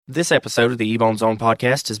This episode of the E-Bone Zone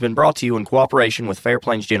podcast has been brought to you in cooperation with Fair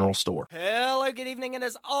Plains General Store. Hello, good evening, and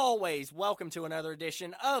as always, welcome to another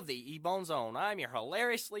edition of the E-Bone Zone. I'm your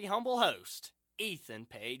hilariously humble host, Ethan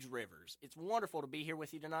Page Rivers. It's wonderful to be here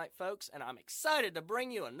with you tonight, folks, and I'm excited to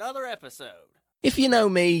bring you another episode. If you know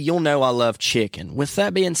me, you'll know I love chicken. With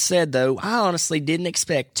that being said, though, I honestly didn't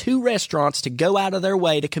expect two restaurants to go out of their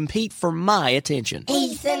way to compete for my attention.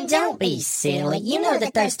 Ethan, don't be silly. You know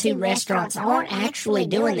that those two restaurants aren't actually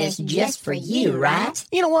doing this just for you, right?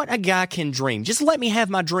 You know what? A guy can dream. Just let me have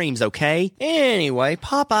my dreams, okay? Anyway,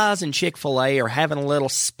 Popeyes and Chick-fil-A are having a little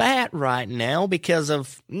spat right now because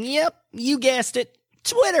of, yep, you guessed it,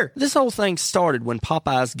 Twitter. This whole thing started when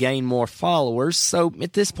Popeyes gained more followers, so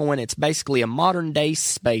at this point it's basically a modern-day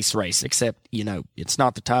space race, except, you know, it's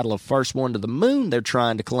not the title of first one to the moon they're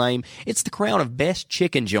trying to claim. It's the crown of best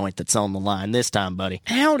chicken joint that's on the line this time, buddy.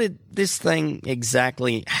 How did this thing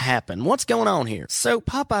exactly happen? What's going on here? So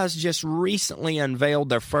Popeyes just recently unveiled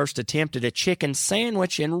their first attempt at a chicken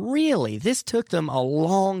sandwich, and really, this took them a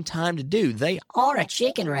long time to do. They Or a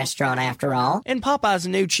chicken restaurant, after all. And Popeye's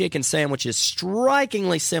new chicken sandwich is strikingly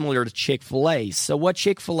similar to Chick-fil-A's. So what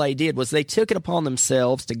Chick-fil-A did was they took it upon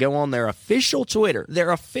themselves to go on their official Twitter,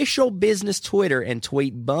 their official business Twitter, and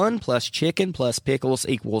tweet bun plus chicken plus pickles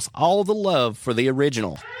equals all the love for the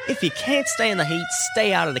original. If you can't stay in the heat,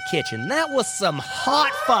 stay out of the kitchen. That was some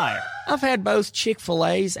hot fire. I've had both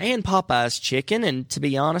Chick-fil-A's and Popeye's chicken, and to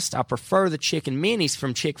be honest, I prefer the chicken minis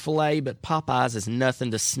from Chick-fil-A, but Popeye's is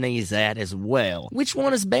nothing to sneeze at as well. Which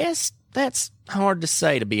one is best? That's hard to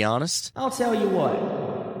say, to be honest. I'll tell you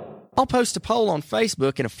what. I'll post a poll on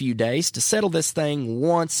Facebook in a few days to settle this thing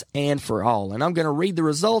once and for all, and I'm going to read the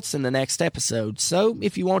results in the next episode, so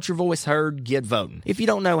if you want your voice heard, get voting. If you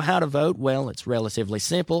don't know how to vote, well, it's relatively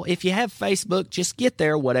simple. If you have Facebook, just get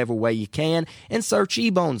there whatever way you can and search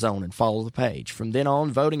E-Bone Zone and follow the page. From then on,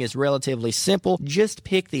 voting is relatively simple. Just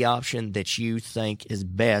pick the option that you think is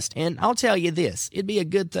best, and I'll tell you this, it'd be a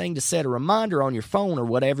good thing to set a reminder on your phone or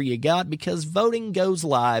whatever you got, because voting goes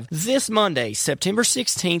live this Monday, September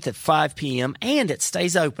 16th at 5 p.m., and it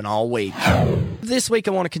stays open all week. This week,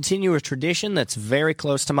 I want to continue a tradition that's very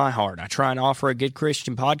close to my heart. I try and offer a good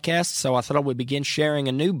Christian podcast, so I thought I would begin sharing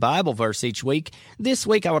a new Bible verse each week. This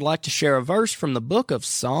week, I would like to share a verse from the book of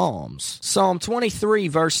Psalms. Psalm 23,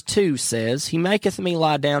 verse 2 says, "He maketh me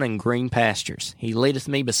lie down in green pastures. He leadeth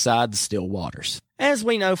me beside the still waters." As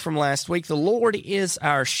we know from last week, the Lord is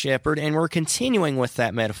our shepherd, and we're continuing with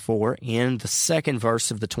that metaphor in the second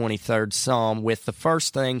verse of the 23rd Psalm with the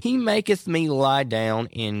first thing, "He maketh me lie down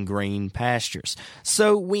in green pastures."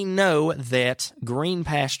 So we know that green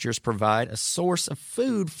pastures provide a source of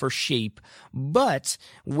food for sheep, but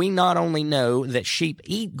we not only know that sheep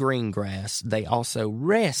eat green grass, they also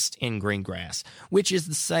rest in green grass, which is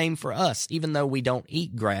the same for us. Even though we don't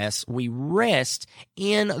eat grass, we rest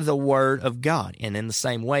in the Word of God. And in the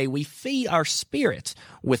same way, we feed our spirit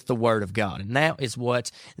with the Word of God. And that is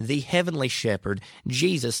what the Heavenly Shepherd,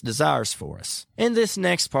 Jesus, desires for us. And this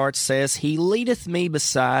next part says, "He leadeth me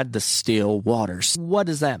beside the still waters." What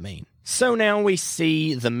does that mean? So now we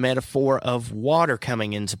see the metaphor of water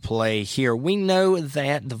coming into play here. We know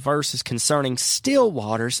that the verse is concerning still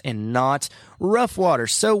waters and not rough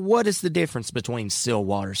waters. So what is the difference between still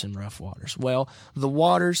waters and rough waters? Well, the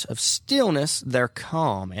waters of stillness, they're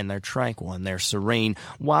calm and they're tranquil and they're serene,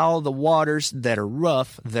 while the waters that are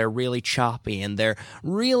rough, they're really choppy and they're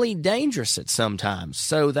really dangerous at some times.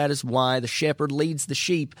 So that is why the shepherd leads the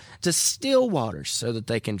sheep to still waters so that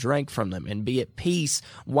they can drink from them and be at peace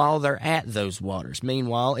while they're at those waters.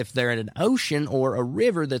 Meanwhile, if they're in an ocean or a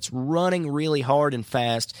river that's running really hard and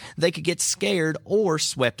fast, they could get scared or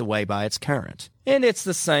swept away by its current. And it's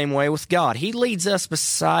the same way with God. He leads us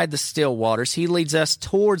beside the still waters. He leads us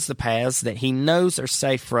towards the paths that He knows are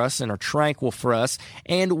safe for us and are tranquil for us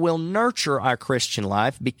and will nurture our Christian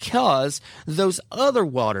life, because those other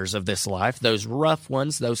waters of this life, those rough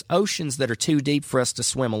ones, those oceans that are too deep for us to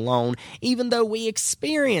swim alone, even though we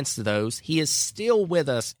experience those, He is still with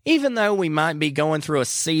us. Even though we might be going through a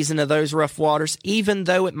season of those rough waters, even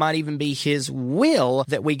though it might even be His will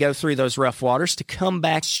that we go through those rough waters to come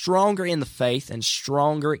back stronger in the faith and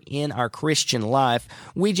stronger in our Christian life,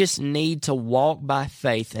 we just need to walk by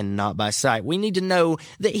faith and not by sight. We need to know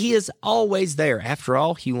that He is always there. After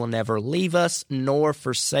all, He will never leave us nor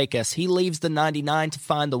forsake us. He leaves the 99 to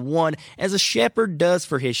find the one, as a shepherd does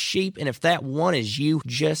for his sheep, and if that one is you,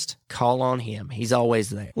 just call on Him. He's always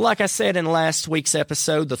there. Like I said in last week's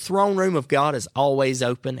episode, the throne room of God is always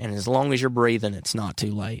open, and as long as you're breathing, it's not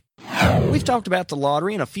too late. We've talked about the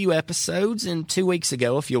lottery in a few episodes, and 2 weeks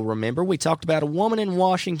ago, if you'll remember, we talked about a woman in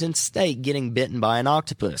Washington state getting bitten by an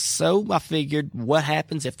octopus. So I figured, what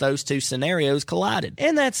happens if those two scenarios collided?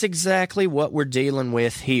 And that's exactly what we're dealing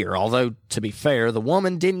with here. Although, to be fair, the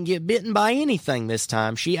woman didn't get bitten by anything this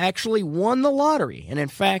time. She actually won the lottery. And in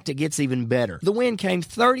fact, it gets even better. The win came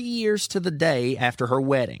 30 years to the day after her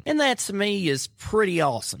wedding. And that, to me, is pretty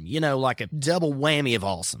awesome. You know, like a double whammy of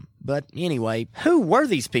awesome. But anyway, who were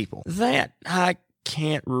these people? That I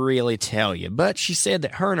can't really tell you, but she said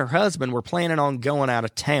that her and her husband were planning on going out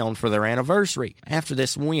of town for their anniversary. After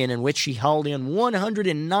this win, in which she hauled in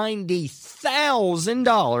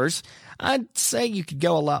 $190,000, I'd say you could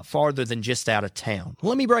go a lot farther than just out of town.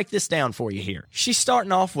 Let me break this down for you here. She's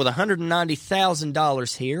starting off with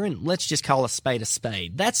 $190,000 here, and let's just call a spade a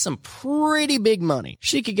spade. That's some pretty big money.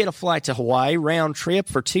 She could get a flight to Hawaii round trip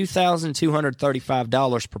for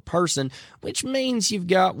 $2,235 per person, which means you've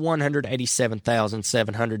got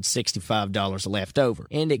 $187,765 left over.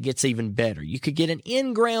 And it gets even better. You could get an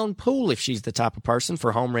in-ground pool if she's the type of person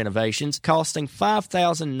for home renovations, costing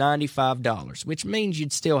 $5,095, which means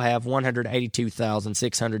you'd still have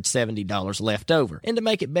 $182,670 left over. And to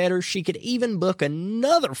make it better, she could even book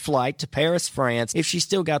another flight to Paris, France, if she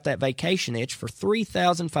still got that vacation itch, for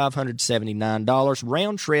 $3,579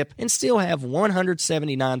 round trip and still have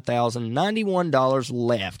 $179,091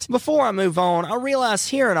 left. Before I move on, I realize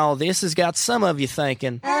hearing all this has got some of you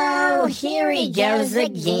thinking, Oh, here he goes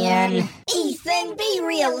again. Ethan, be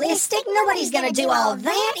realistic. Nobody's gonna do all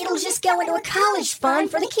that. It'll just go into a college fund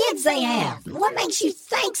for the kids they have. What makes you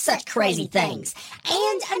think such crazy things?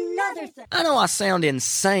 And another thing. I know I sound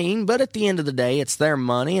insane, but at the end of the day, it's their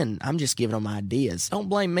money, and I'm just giving them ideas. Don't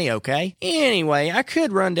blame me, okay? Anyway, I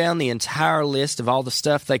could run down the entire list of all the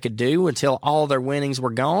stuff they could do until all their winnings were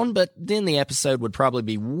gone, but then the episode would probably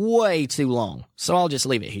be way too long. So I'll just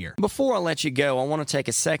leave it here. Before I let you go, I want to take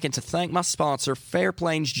a second to thank my sponsor, Fair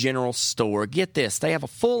Plains General Store. Get this, they have a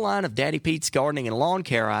full line of Daddy Pete's gardening and lawn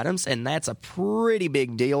care items, and that's a pretty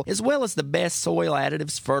big deal, as well as the best soil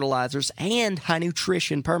additives, fertilizers, and high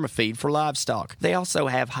nutrition permafeed for livestock. They also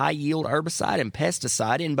have high-yield herbicide and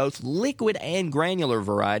pesticide in both liquid and granular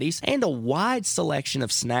varieties, and a wide selection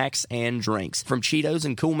of snacks and drinks. From Cheetos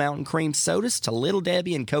and Cool Mountain Cream sodas to Little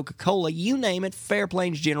Debbie and Coca-Cola, you name it, Fair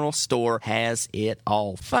Plains General Store has it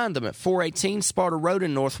all. Find them at 418 Sparta Road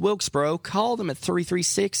in North Wilkesboro. Call them at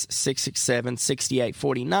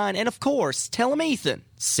 336-667-6849. And of course, tell them Ethan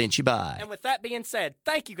sent you by. And with that being said,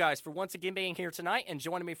 thank you guys for once again being here tonight and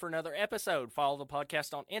joining me for another episode. Follow the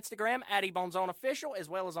podcast on Instagram at eBonesOnOfficial, as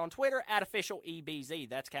well as on Twitter at OfficialEBZ.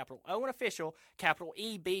 That's capital O and official, capital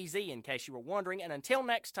EBZ, in case you were wondering. And until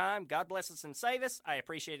next time, God bless us and save us. I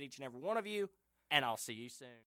appreciate each and every one of you, and I'll see you soon.